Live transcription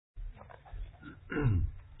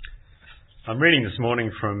I'm reading this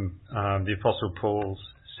morning from the Apostle Paul's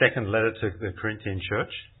second letter to the Corinthian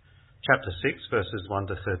church, chapter 6, verses 1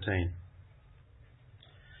 to 13.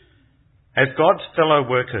 As God's fellow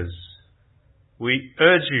workers, we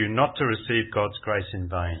urge you not to receive God's grace in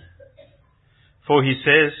vain. For he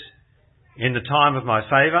says, "In the time of my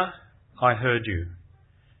favour, I heard you,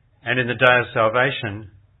 and in the day of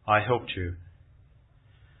salvation, I helped you."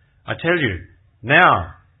 I tell you,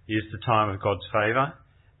 now is the time of God's favour.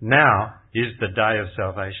 Now is the day of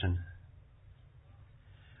salvation.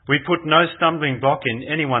 We put no stumbling block in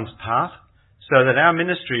anyone's path so that our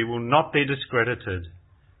ministry will not be discredited.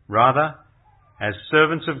 Rather, as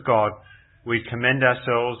servants of God, we commend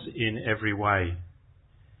ourselves in every way.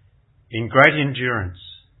 In great endurance,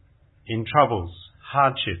 in troubles,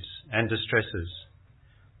 hardships and distresses,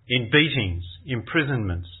 in beatings,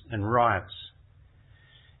 imprisonments and riots,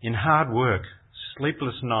 in hard work,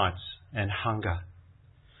 sleepless nights and hunger,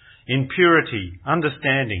 in purity,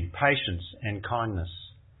 understanding, patience and kindness,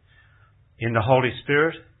 in the Holy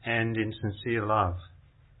Spirit and in sincere love,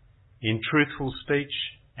 in truthful speech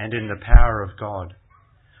and in the power of God,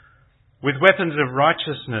 with weapons of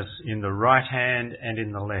righteousness in the right hand and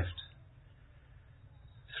in the left,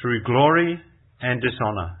 through glory and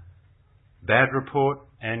dishonour, bad report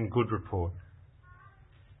and good report,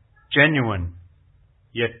 genuine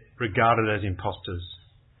yet regarded as impostors,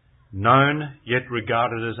 known yet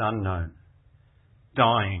regarded as unknown,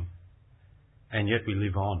 dying and yet we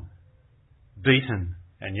live on, beaten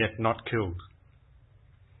and yet not killed,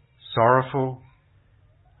 sorrowful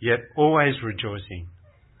yet always rejoicing,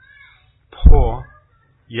 poor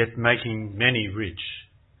yet making many rich,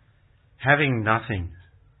 having nothing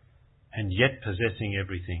and yet possessing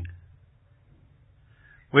everything.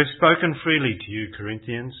 We've spoken freely to you,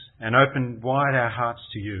 Corinthians, and opened wide our hearts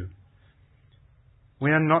to you.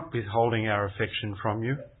 We are not withholding our affection from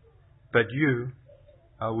you, but you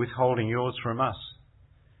are withholding yours from us.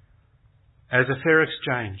 As a fair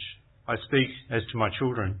exchange, I speak as to my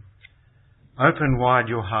children. Open wide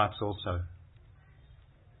your hearts also.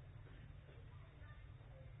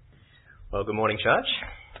 Well, good morning, church.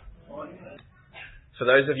 For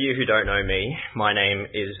those of you who don't know me, my name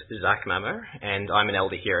is Zach Mammer, and I'm an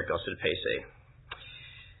elder here at Gosford PC.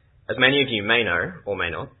 As many of you may know, or may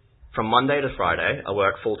not, from Monday to Friday, I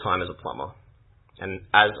work full-time as a plumber. And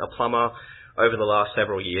as a plumber, over the last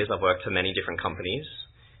several years, I've worked for many different companies,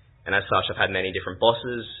 and as such, I've had many different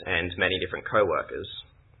bosses and many different co-workers.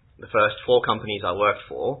 The first 4 companies I worked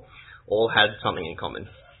for all had something in common.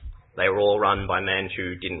 They were all run by men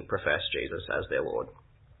who didn't profess Jesus as their Lord.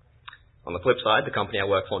 On the flip side, the company I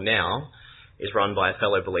work for now is run by a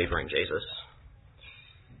fellow believer in Jesus,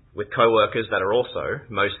 with co-workers that are also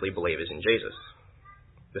mostly believers in Jesus.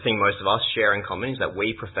 The thing most of us share in common is that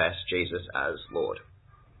we profess Jesus as Lord.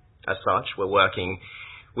 As such, we're working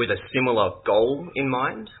with a similar goal in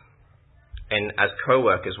mind, and as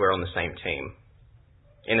co-workers, we're on the same team.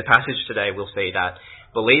 In the passage today, we'll see that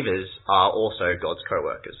believers are also God's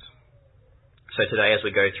co-workers. So today, as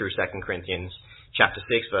we go through 2 Corinthians chapter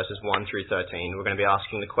 6, verses 1 through 13, we're going to be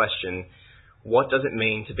asking the question, what does it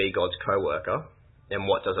mean to be God's co-worker, and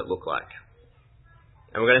what does it look like?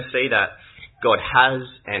 And we're going to see that God has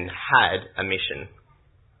and had a mission.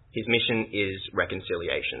 His mission is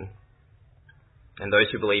reconciliation. And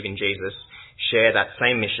those who believe in Jesus share that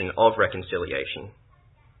same mission of reconciliation.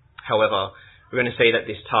 However, we're going to see that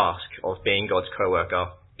this task of being God's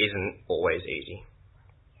co-worker isn't always easy.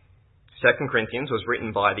 2 Corinthians was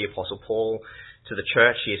written by the Apostle Paul to the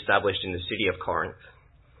church he established in the city of Corinth.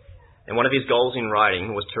 And one of his goals in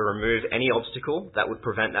writing was to remove any obstacle that would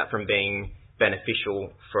prevent that from being beneficial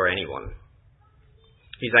for anyone.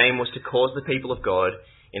 His aim was to cause the people of God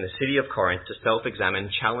in the city of Corinth to self-examine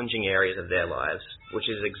challenging areas of their lives, which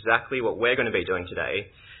is exactly what we're going to be doing today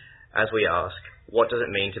as we ask, what does it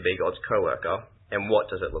mean to be God's co-worker, and what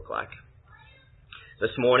does it look like?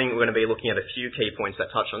 This morning we're going to be looking at a few key points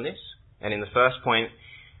that touch on this, and in the first point,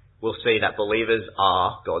 we'll see that believers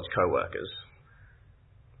are God's co-workers.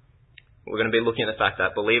 We're going to be looking at the fact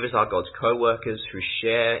that believers are God's co-workers who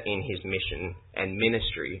share in his mission and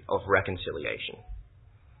ministry of reconciliation.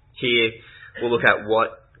 Here, we'll look at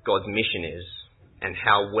what God's mission is and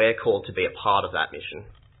how we're called to be a part of that mission.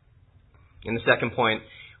 In the second point,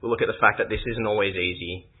 we'll look at the fact that this isn't always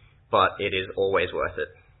easy, but it is always worth it.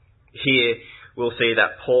 Here, we'll see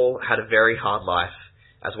that Paul had a very hard life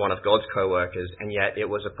as one of God's co-workers, and yet it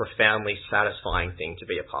was a profoundly satisfying thing to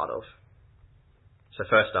be a part of. So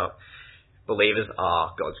first up, believers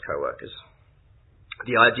are God's co-workers.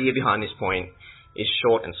 The idea behind this point is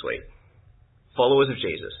short and sweet. Followers of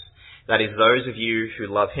Jesus, that is those of you who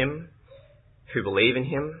love him, who believe in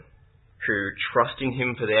him, who trust in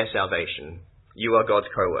him for their salvation, you are God's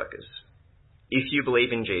co-workers. If you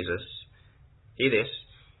believe in Jesus, hear this,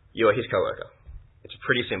 you are his co-worker. It's a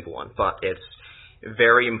pretty simple one, but it's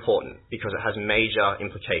very important because it has major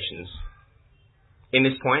implications. In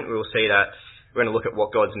this point, we will see that we're going to look at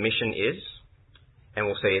what God's mission is, and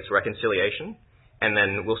we'll see its reconciliation, and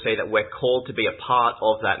then we'll see that we're called to be a part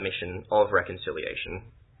of that mission of reconciliation.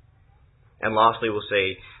 And lastly, we'll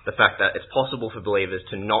see the fact that it's possible for believers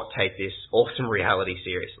to not take this awesome reality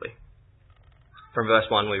seriously. From verse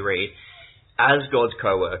 1 we read, "As God's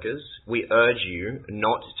co-workers, we urge you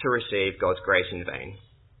not to receive God's grace in vain.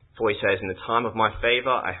 For he says, in the time of my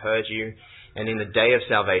favour I heard you, and in the day of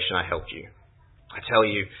salvation I helped you. I tell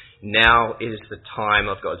you, now is the time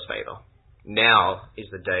of God's favour. Now is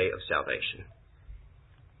the day of salvation."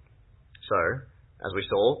 So, as we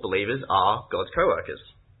saw, believers are God's co-workers.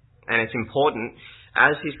 And it's important,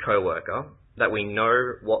 as his co-worker, that we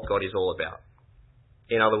know what God is all about.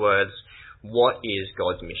 In other words, what is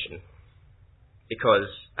God's mission? Because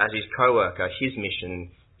as his co-worker, his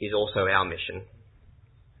mission is also our mission.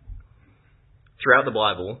 Throughout the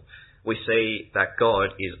Bible, we see that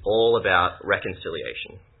God is all about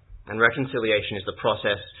reconciliation. And reconciliation is the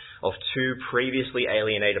process of two previously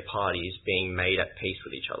alienated parties being made at peace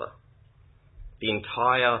with each other. The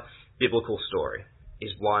entire biblical story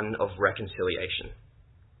is one of reconciliation,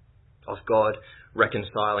 of God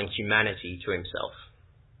reconciling humanity to himself.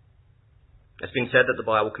 It's been said that the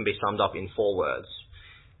Bible can be summed up in 4 words: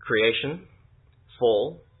 creation,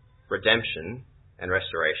 fall, redemption, and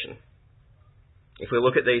restoration. If we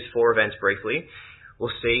look at these 4 events briefly,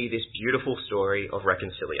 we'll see this beautiful story of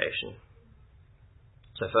reconciliation.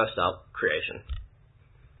 So first up, creation.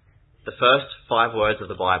 The first 5 words of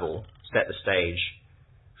the Bible set the stage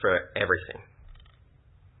for everything.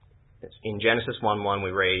 In Genesis 1:1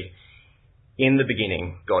 we read, "In the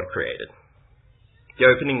beginning, God created." The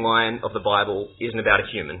opening line of the Bible isn't about a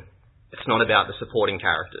human. It's not about the supporting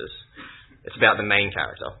characters. It's about the main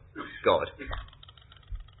character, God.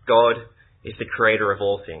 God is the creator of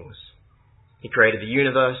all things. He created the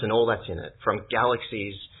universe and all that's in it, from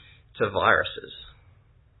galaxies to viruses.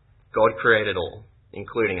 God created all,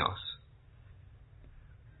 including us.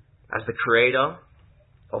 As the creator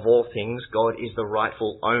of all things, God is the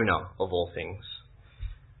rightful owner of all things.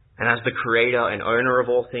 And as the creator and owner of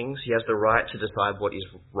all things, he has the right to decide what is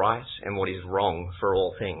right and what is wrong for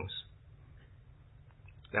all things.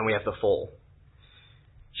 Then we have the fall.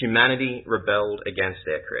 Humanity rebelled against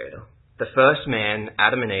their creator. The first man,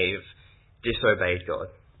 Adam and Eve, disobeyed God.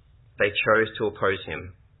 They chose to oppose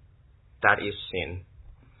him. That is sin.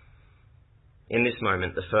 In this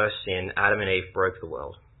moment, the first sin, Adam and Eve broke the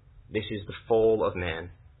world. This is the fall of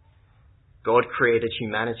man. God created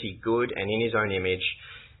humanity good and in his own image,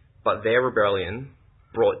 but their rebellion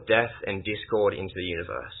brought death and discord into the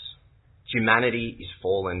universe. Humanity is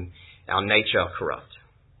fallen, our nature corrupt.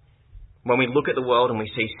 When we look at the world and we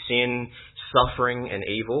see sin, suffering and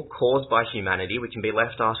evil caused by humanity, we can be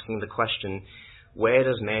left asking the question, where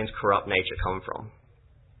does man's corrupt nature come from?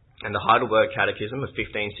 And the Heidelberg Catechism of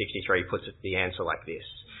 1563 puts the answer like this: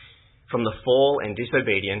 from the fall and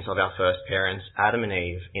disobedience of our first parents, Adam and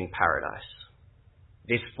Eve, in paradise.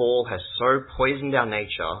 This fall has so poisoned our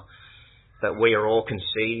nature that we are all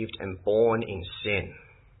conceived and born in sin.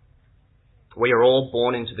 We are all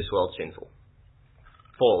born into this world sinful,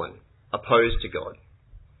 fallen, opposed to God.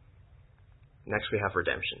 Next we have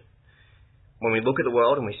redemption. When we look at the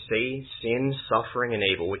world and we see sin, suffering and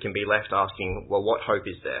evil, we can be left asking, well, what hope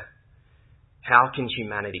is there? How can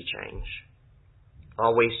humanity change?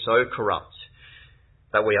 Are we so corrupt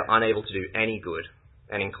that we are unable to do any good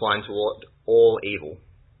and inclined toward all evil?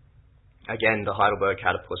 Again, the Heidelberg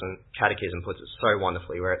Catechism puts it so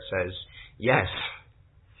wonderfully, where it says, yes,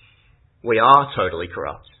 we are totally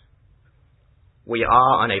corrupt. We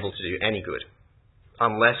are unable to do any good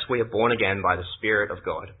unless we are born again by the Spirit of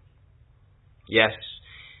God. Yes,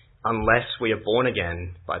 unless we are born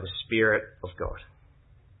again by the Spirit of God.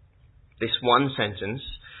 This one sentence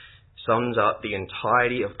sums up the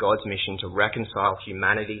entirety of God's mission to reconcile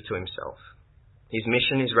humanity to himself. His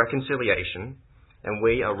mission is reconciliation, and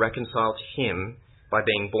we are reconciled to him by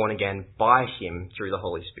being born again by him through the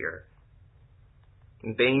Holy Spirit.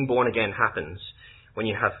 And being born again happens when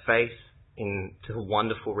you have faith into the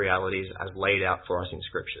wonderful realities as laid out for us in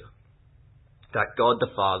Scripture. That God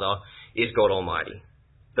the Father is God Almighty,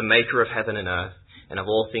 the maker of heaven and earth, and of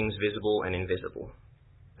all things visible and invisible.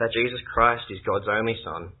 That Jesus Christ is God's only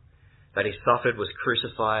Son, that he suffered, was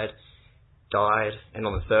crucified, died, and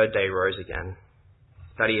on the 3rd day rose again.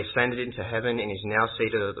 That he ascended into heaven and is now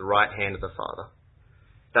seated at the right hand of the Father.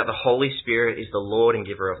 that the Holy Spirit is the Lord and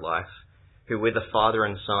giver of life, who with the Father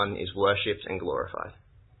and Son is worshipped and glorified.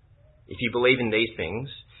 If you believe in these things,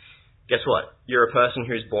 guess what? You're a person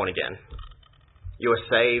who's born again. You are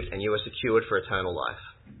saved and you are secured for eternal life.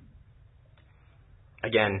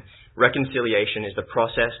 Again, reconciliation is the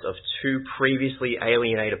process of two previously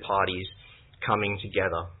alienated parties coming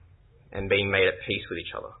together and being made at peace with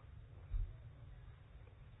each other.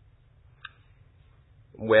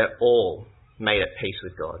 We're all made at peace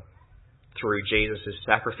with God through Jesus'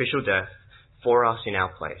 sacrificial death for us in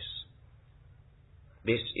our place.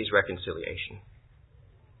 This is reconciliation.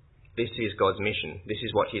 This is God's mission. This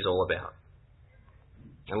is what He's all about.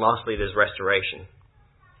 And lastly, there's restoration.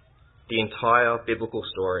 The entire biblical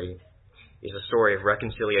story is a story of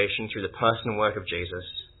reconciliation through the person and work of Jesus.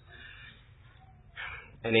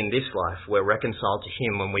 And in this life, we're reconciled to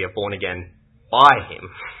Him when we are born again by Him.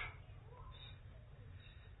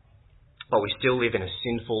 But we still live in a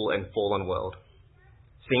sinful and fallen world.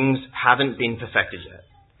 Things haven't been perfected yet.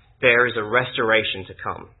 There is a restoration to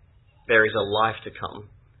come. There is a life to come.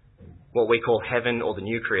 What we call heaven or the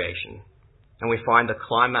new creation. And we find the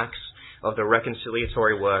climax of the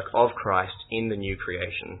reconciliatory work of Christ in the new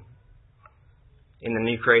creation. In the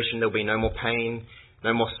new creation, there'll be no more pain,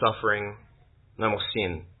 no more suffering, no more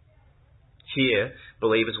sin. Here,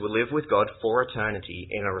 believers will live with God for eternity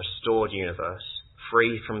in a restored universe,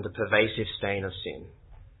 free from the pervasive stain of sin.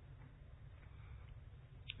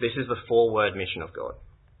 This is the four-word mission of God: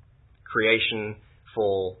 creation,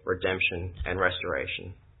 fall, redemption, and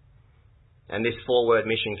restoration. And this four-word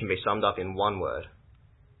mission can be summed up in one word: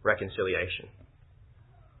 reconciliation.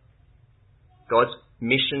 God's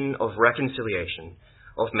mission of reconciliation,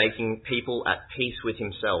 of making people at peace with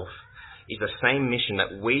Himself, is the same mission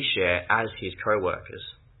that we share as His co-workers.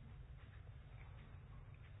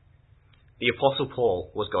 The Apostle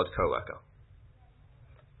Paul was God's co-worker.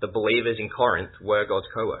 The believers in Corinth were God's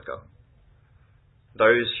co-worker.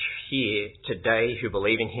 Those here today who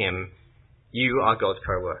believe in Him, you are God's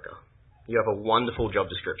co-worker. You have a wonderful job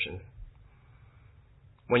description.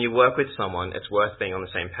 When you work with someone, it's worth being on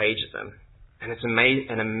the same page as them. And it's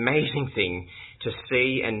an amazing thing to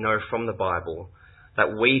see and know from the Bible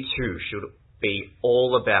that we too should be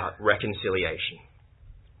all about reconciliation.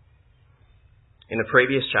 In the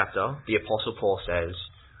previous chapter, the Apostle Paul says,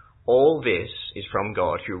 "All this is from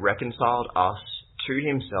God, who reconciled us to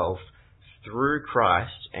Himself through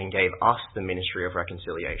Christ and gave us the ministry of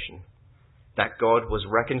reconciliation." That God was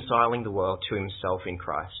reconciling the world to Himself in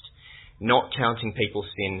Christ, not counting people's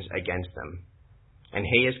sins against them. And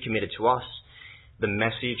He has committed to us the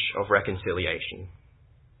message of reconciliation.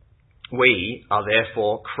 We are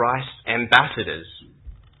therefore Christ's ambassadors.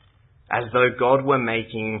 As though God were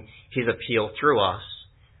making His appeal through us,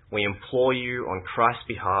 we implore you on Christ's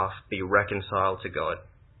behalf, be reconciled to God.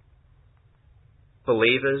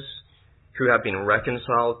 Believers who have been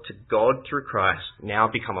reconciled to God through Christ now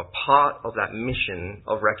become a part of that mission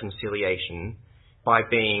of reconciliation by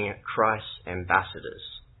being Christ's ambassadors.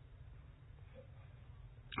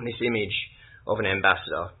 And this image of an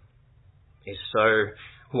ambassador is so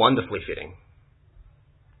wonderfully fitting.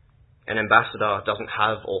 An ambassador doesn't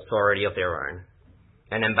have authority of their own.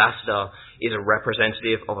 An ambassador is a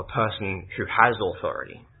representative of a person who has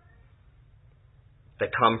authority. They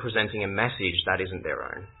come presenting a message that isn't their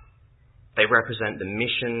own. They represent the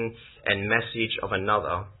mission and message of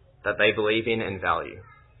another that they believe in and value.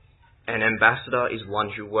 An ambassador is one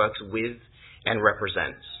who works with and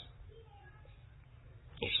represents.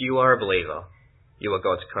 If you are a believer, you are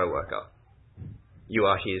God's co-worker. You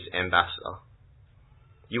are His ambassador.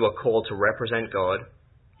 You are called to represent God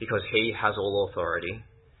because He has all authority.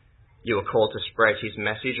 You are called to spread His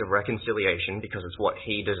message of reconciliation because it's what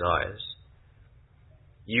He desires.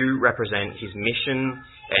 You represent His mission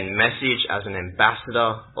and message as an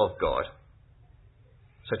ambassador of God.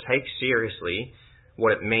 So take seriously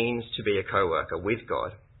what it means to be a co-worker with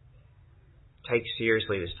God. Take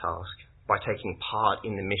seriously this task by taking part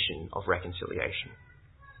in the mission of reconciliation.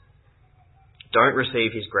 Don't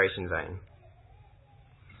receive His grace in vain.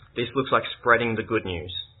 This looks like spreading the good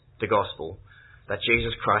news, the gospel, that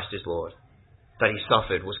Jesus Christ is Lord, that He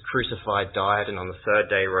suffered, was crucified, died, and on the third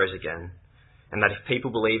day rose again, and that if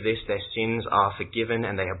people believe this, their sins are forgiven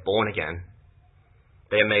and they are born again.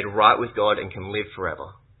 They are made right with God and can live forever.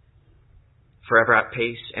 Forever at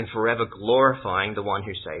peace and forever glorifying the one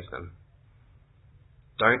who saves them.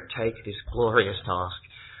 Don't take this glorious task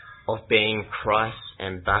of being Christ's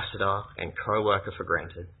ambassador and co-worker for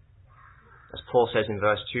granted. As Paul says in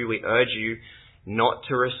verse 2, we urge you not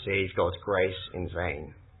to receive God's grace in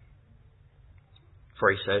vain.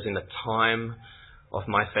 For he says, in the time Of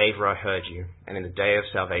my favor I heard you, and in the day of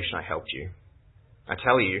salvation I helped you. I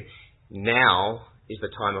tell you, now is the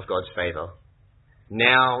time of God's favor.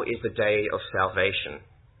 Now is the day of salvation.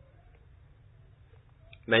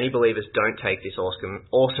 Many believers don't take this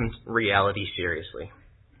awesome reality seriously.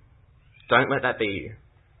 Don't let that be you.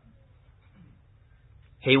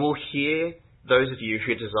 He will hear those of you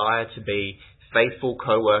who desire to be faithful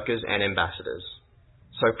co-workers and ambassadors.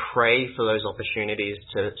 So pray for those opportunities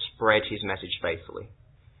to spread his message faithfully.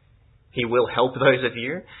 He will help those of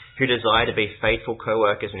you who desire to be faithful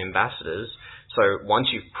co-workers and ambassadors. So once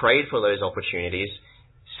you've prayed for those opportunities,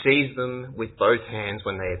 seize them with both hands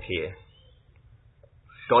when they appear.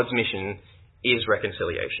 God's mission is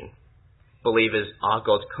reconciliation. Believers are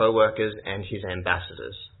God's co-workers and his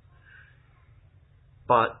ambassadors.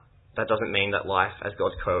 But that doesn't mean that life as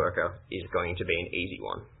God's co-worker is going to be an easy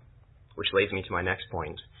one, which leads me to my next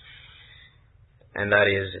point. And that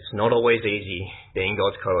is, it's not always easy being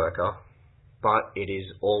God's co-worker, but it is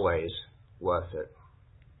always worth it.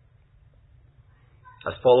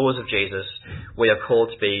 As followers of Jesus, we are called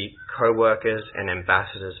to be co-workers and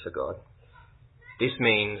ambassadors for God. This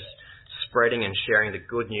means spreading and sharing the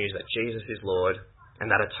good news that Jesus is Lord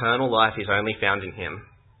and that eternal life is only found in him.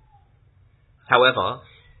 However,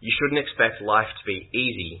 you shouldn't expect life to be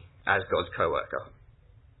easy as God's co-worker.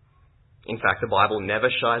 In fact, the Bible never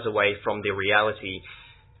shies away from the reality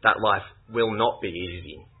that life will not be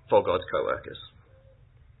easy for God's co-workers.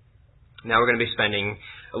 Now we're going to be spending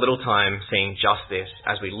a little time seeing just this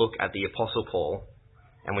as we look at the Apostle Paul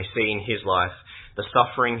and we see in his life the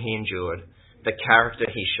suffering he endured, the character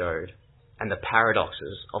he showed, and the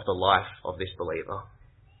paradoxes of the life of this believer.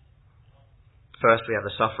 First, we have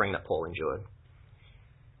the suffering that Paul endured,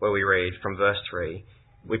 where we read from verse 3,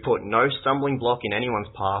 "We put no stumbling block in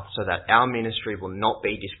anyone's path so that our ministry will not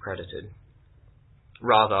be discredited.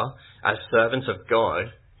 Rather, as servants of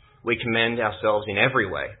God, we commend ourselves in every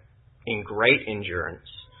way, in great endurance,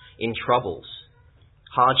 in troubles,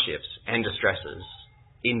 hardships and distresses,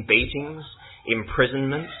 in beatings,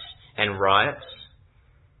 imprisonments and riots,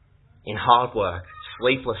 in hard work,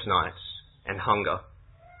 sleepless nights and hunger."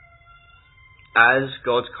 As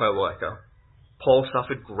God's co-worker, Paul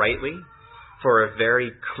suffered greatly for a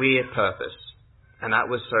very clear purpose, and that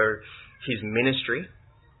was so his ministry,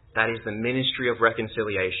 that is the ministry of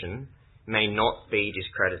reconciliation, may not be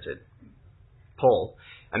discredited. Paul,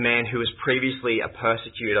 a man who was previously a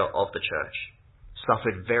persecutor of the church,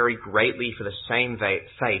 suffered very greatly for the same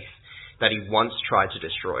faith that he once tried to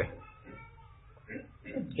destroy.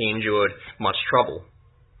 He endured much trouble,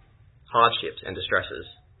 hardships and distresses,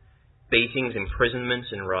 beatings,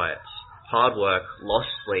 imprisonments and riots, hard work, lost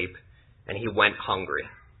sleep, and he went hungry.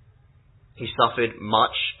 He suffered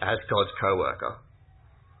much as God's co-worker.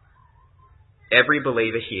 Every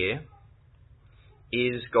believer here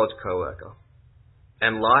is God's co-worker,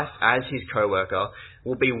 and life as his co-worker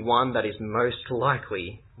will be one that is most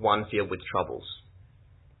likely one filled with troubles.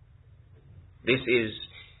 This is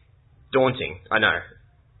daunting, I know.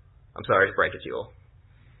 I'm sorry to break it to you all.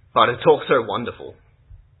 But it's also wonderful.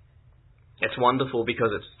 It's wonderful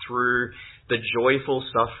because it's through the joyful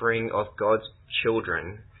suffering of God's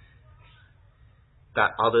children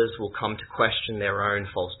that others will come to question their own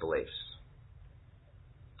false beliefs.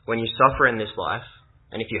 When you suffer in this life,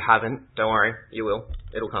 and if you haven't, don't worry, you will.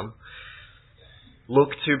 It'll come. Look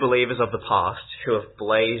to believers of the past who have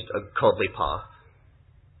blazed a godly path.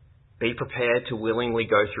 Be prepared to willingly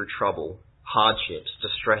go through trouble, hardships,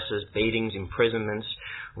 distresses, beatings, imprisonments,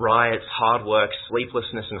 riots, hard work,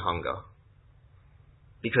 sleeplessness and hunger.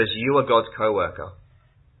 Because you are God's co-worker.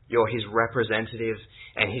 You're his representative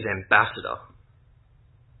and his ambassador.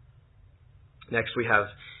 Next we have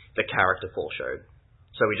the character Paul showed.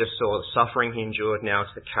 So we just saw the suffering he endured, now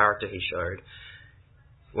it's the character he showed.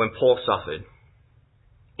 When Paul suffered,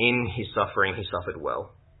 in his suffering he suffered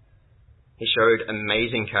well. He showed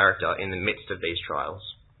amazing character in the midst of these trials.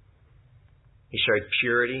 He showed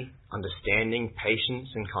purity, understanding, patience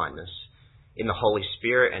and kindness in the Holy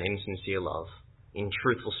Spirit and in sincere love, in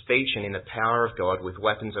truthful speech and in the power of God with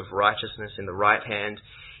weapons of righteousness in the right hand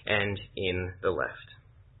and in the left.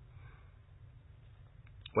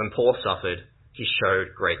 When Paul suffered, he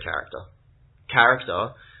showed great character.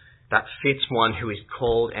 Character that fits one who is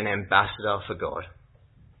called an ambassador for God.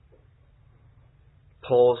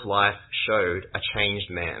 Paul's life showed a changed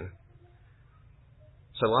man.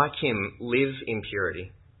 So like him, live in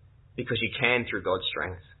purity, because you can through God's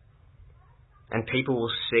strength. And people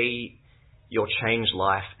will see your changed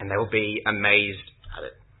life and they will be amazed at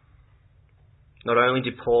it. Not only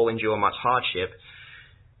did Paul endure much hardship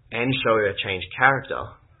and show a changed character,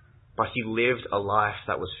 but he lived a life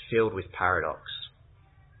that was filled with paradox.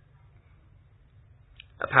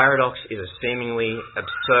 A paradox is a seemingly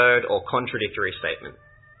absurd or contradictory statement.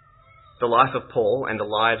 The life of Paul and the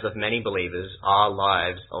lives of many believers are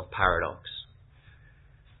lives of paradox.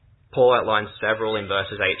 Paul outlines several in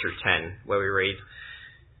verses 8 through 10, where we read,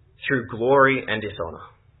 "Through glory and dishonour."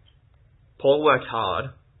 Paul worked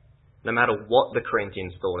hard, no matter what the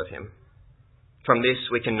Corinthians thought of him. From this,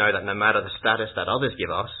 we can know that no matter the status that others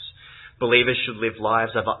give us, believers should live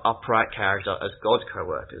lives of upright character as God's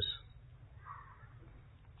co-workers.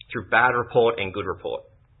 Through bad report and good report.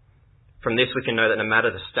 From this, we can know that no matter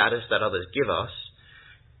the status that others give us,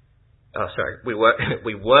 we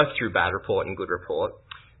work through bad report and good report,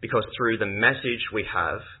 because through the message we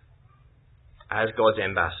have as God's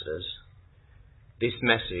ambassadors, this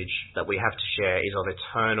message that we have to share is of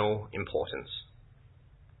eternal importance.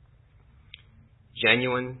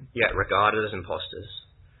 Genuine, yet regarded as impostors,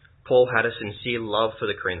 Paul had a sincere love for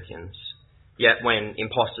the Corinthians. Yet when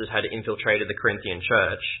impostors had infiltrated the Corinthian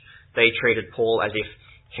church, they treated Paul as if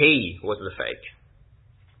he was the fake.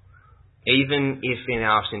 Even if in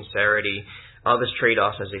our sincerity others treat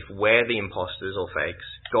us as if we're the impostors or fakes,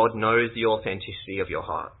 God knows the authenticity of your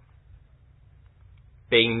heart.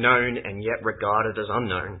 Being known and yet regarded as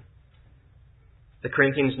unknown. The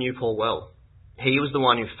Corinthians knew Paul well. He was the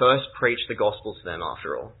one who first preached the gospel to them,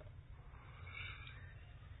 after all.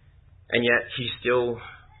 And yet he still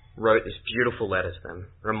wrote this beautiful letter to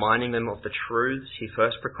them, reminding them of the truths he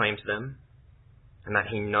first proclaimed to them, and that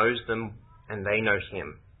he knows them and they know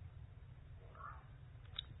him.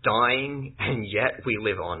 Dying, and yet we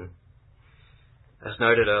live on. As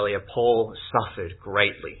noted earlier, Paul suffered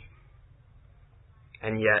greatly.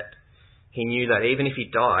 And yet he knew that even if he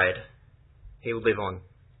died, he would live on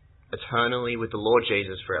eternally with the Lord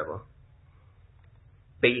Jesus forever.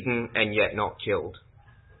 Beaten and yet not killed.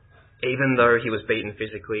 Even though he was beaten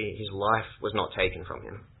physically, his life was not taken from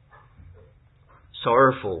him.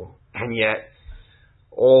 Sorrowful and yet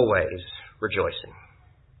always rejoicing.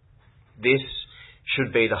 This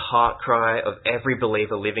should be the heart cry of every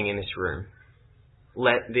believer living in this room.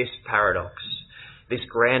 Let this paradox, this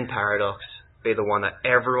grand paradox, be the one that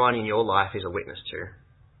everyone in your life is a witness to.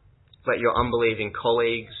 Let your unbelieving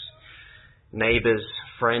colleagues, neighbours,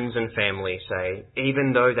 friends and family say,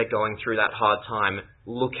 even though they're going through that hard time,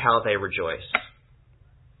 look how they rejoice.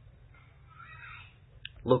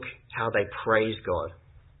 Look how they praise God,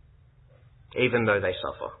 even though they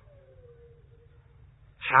suffer.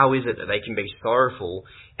 How is it that they can be sorrowful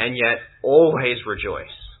and yet always rejoice?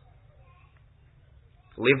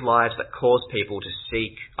 Live lives that cause people to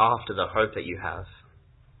seek after the hope that you have.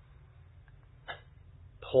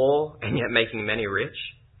 Poor and yet making many rich.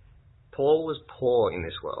 Paul was poor in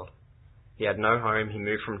this world. He had no home. He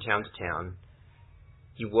moved from town to town.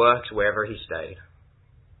 He worked wherever he stayed.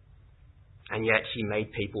 And yet he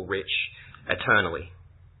made people rich eternally.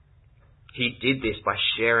 He did this by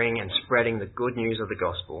sharing and spreading the good news of the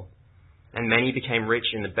gospel. And many became rich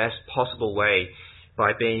in the best possible way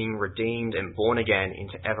by being redeemed and born again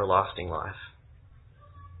into everlasting life.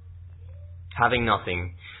 Having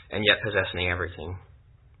nothing and yet possessing everything.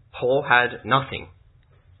 Paul had nothing.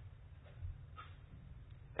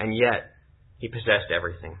 And yet he possessed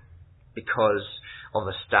everything because of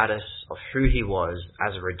the status of who he was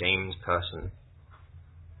as a redeemed person.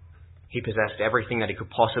 He possessed everything that he could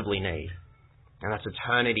possibly need, and that's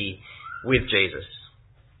eternity with Jesus.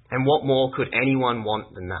 And what more could anyone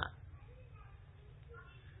want than that?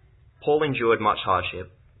 Paul endured much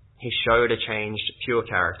hardship. He showed a changed, pure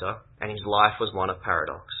character, and his life was one of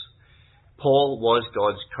paradox. Paul was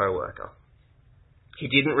God's co-worker. He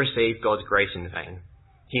didn't receive God's grace in vain.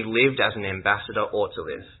 He lived as an ambassador ought to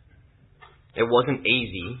live. It wasn't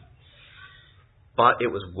easy, but it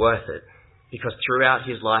was worth it, because throughout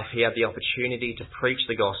his life he had the opportunity to preach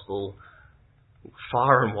the gospel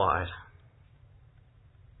far and wide.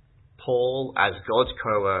 Paul, as God's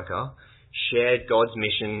co-worker, shared God's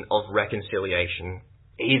mission of reconciliation,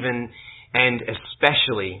 even and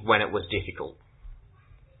especially when it was difficult.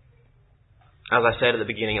 As I said at the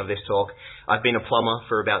beginning of this talk, I've been a plumber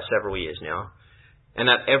for about several years now. And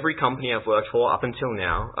at every company I've worked for up until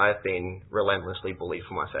now, I've been relentlessly bullied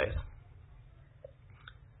for my faith.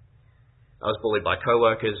 I was bullied by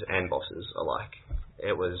co-workers and bosses alike.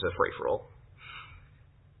 It was a free-for-all.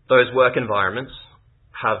 Those work environments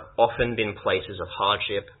have often been places of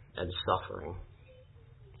hardship and suffering.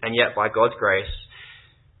 And yet, by God's grace,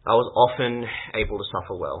 I was often able to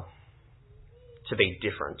suffer well, to be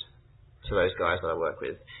different to those guys that I work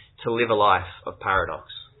with, to live a life of paradox.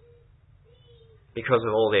 Because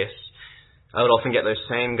of all this, I would often get those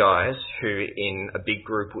same guys who in a big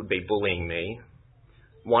group would be bullying me,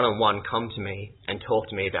 one-on-one come to me and talk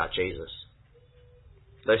to me about Jesus.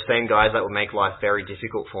 those same guys that would make life very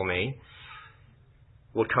difficult for me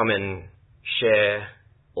would come and share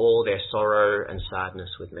all their sorrow and sadness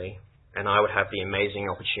with me, and I would have the amazing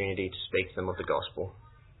opportunity to speak to them of the gospel.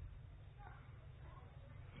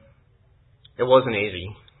 It wasn't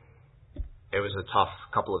easy. It was a tough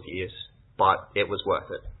couple of years, but it was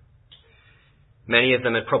worth it. Many of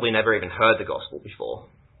them had probably never even heard the gospel before.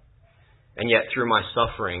 And yet through my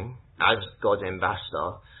suffering as God's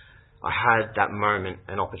ambassador, I had that moment,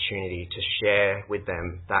 an opportunity to share with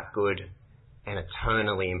them that good and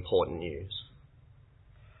eternally important news.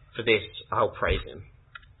 For this, I'll praise him.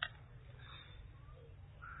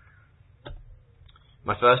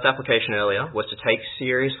 My first application earlier was to take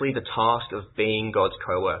seriously the task of being God's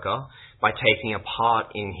co-worker by taking a part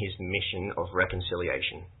in his mission of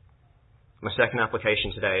reconciliation. My second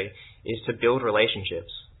application today is to build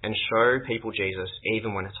relationships and show people Jesus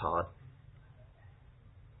even when it's hard.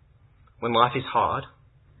 When life is hard,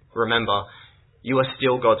 remember, you are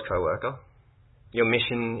still God's co-worker. Your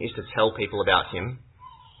mission is to tell people about him,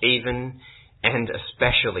 even and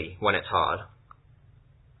especially when it's hard.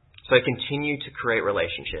 So continue to create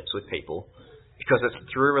relationships with people, because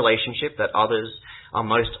it's through relationship that others are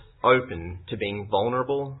most open to being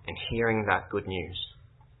vulnerable and hearing that good news.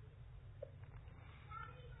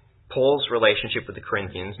 Paul's relationship with the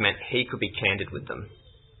Corinthians meant he could be candid with them.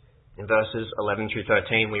 In verses 11 through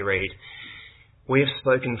 13 we read, "We have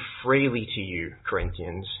spoken freely to you,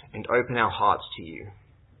 Corinthians, and open our hearts to you.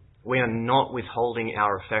 We are not withholding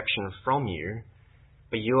our affection from you,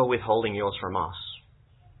 but you are withholding yours from us.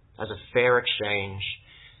 As a fair exchange,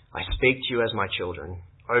 I speak to you as my children.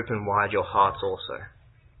 Open wide your hearts also."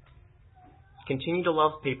 Continue to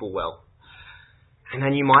love people well, and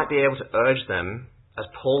then you might be able to urge them, as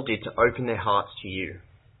Paul did, to open their hearts to you.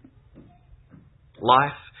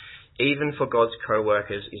 Life, even for God's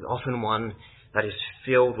co-workers, is often one that is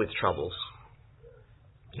filled with troubles.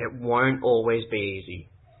 It won't always be easy,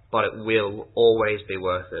 but it will always be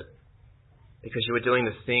worth it, because you are doing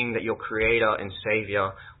the thing that your Creator and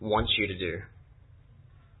Saviour wants you to do.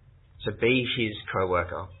 So be his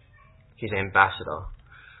co-worker, his ambassador,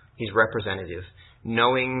 his representative,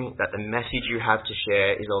 knowing that the message you have to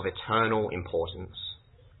share is of eternal importance.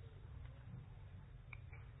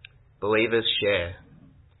 Believers share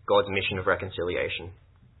God's mission of reconciliation.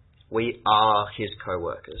 We are his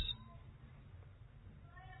co-workers.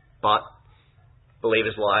 But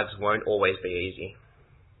believers' lives won't always be easy.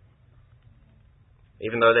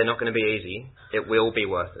 Even though they're not going to be easy, it will be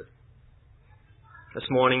worth it. This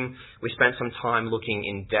morning, we spent some time looking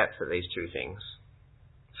in depth at these two things.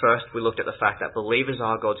 First, we looked at the fact that believers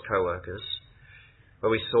are God's co-workers, where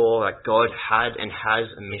we saw that God had and has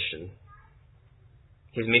a mission.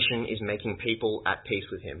 His mission is making people at peace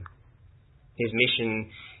with him. His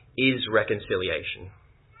mission is reconciliation.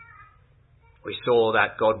 We saw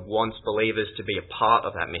that God wants believers to be a part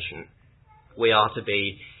of that mission. We are to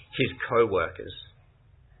be his co-workers.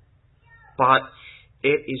 But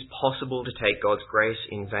it is possible to take God's grace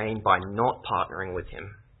in vain by not partnering with him.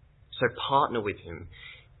 So partner with him.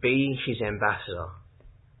 Be his ambassador.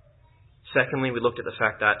 Secondly, we looked at the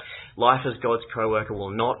fact that life as God's co-worker will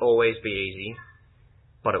not always be easy,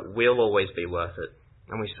 but it will always be worth it.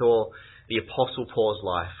 And we saw the Apostle Paul's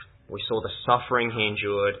life. We saw the suffering he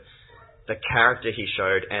endured, the character he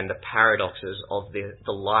showed, and the paradoxes of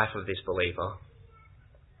the life of this believer.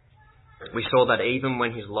 We saw that even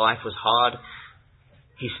when his life was hard,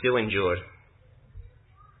 he still endured.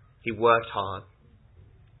 He worked hard.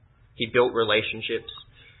 He built relationships,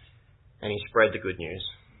 and he spread the good news.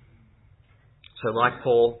 So like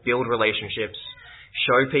Paul, build relationships,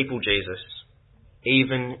 show people Jesus,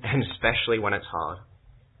 even and especially when it's hard.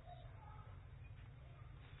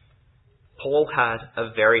 Paul had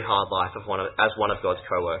a very hard life as one of God's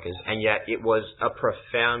co-workers, and yet it was a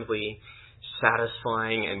profoundly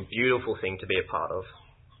satisfying and beautiful thing to be a part of.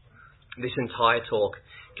 This entire talk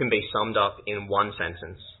can be summed up in one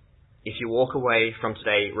sentence. If you walk away from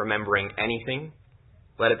today remembering anything,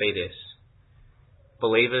 let it be this: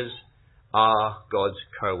 believers are God's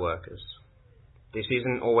co-workers. This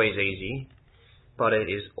isn't always easy, but it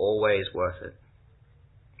is always worth it.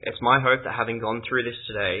 It's my hope that having gone through this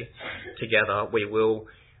today together, we will,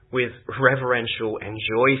 with reverential and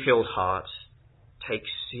joy-filled hearts, take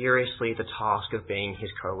seriously the task of being his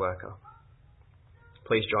co-worker.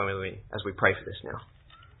 Please join with me as we pray for this now.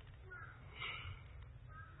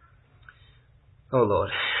 Oh Lord,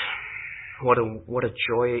 what a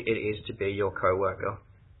joy it is to be your co-worker,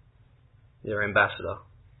 your ambassador.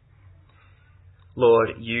 Lord,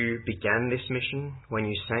 you began this mission when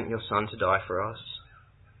you sent your Son to die for us.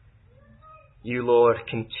 You, Lord,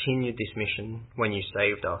 continued this mission when you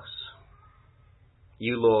saved us.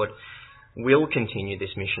 You, Lord, will continue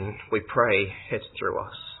this mission, we pray, it's through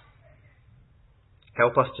us.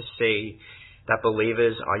 Help us to see that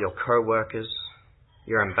believers are your co-workers,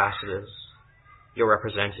 your ambassadors, your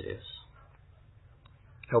representatives.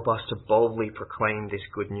 Help us to boldly proclaim this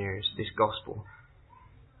good news, this gospel,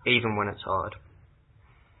 even when it's hard.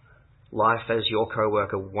 Life as your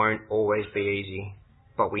co-worker won't always be easy,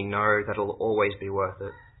 but we know that it'll always be worth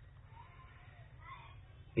it.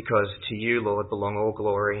 Because to you, Lord, belong all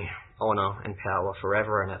glory, honour and power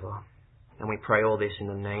forever and ever. And we pray all this in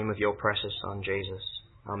the name of your precious Son, Jesus.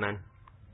 Amen.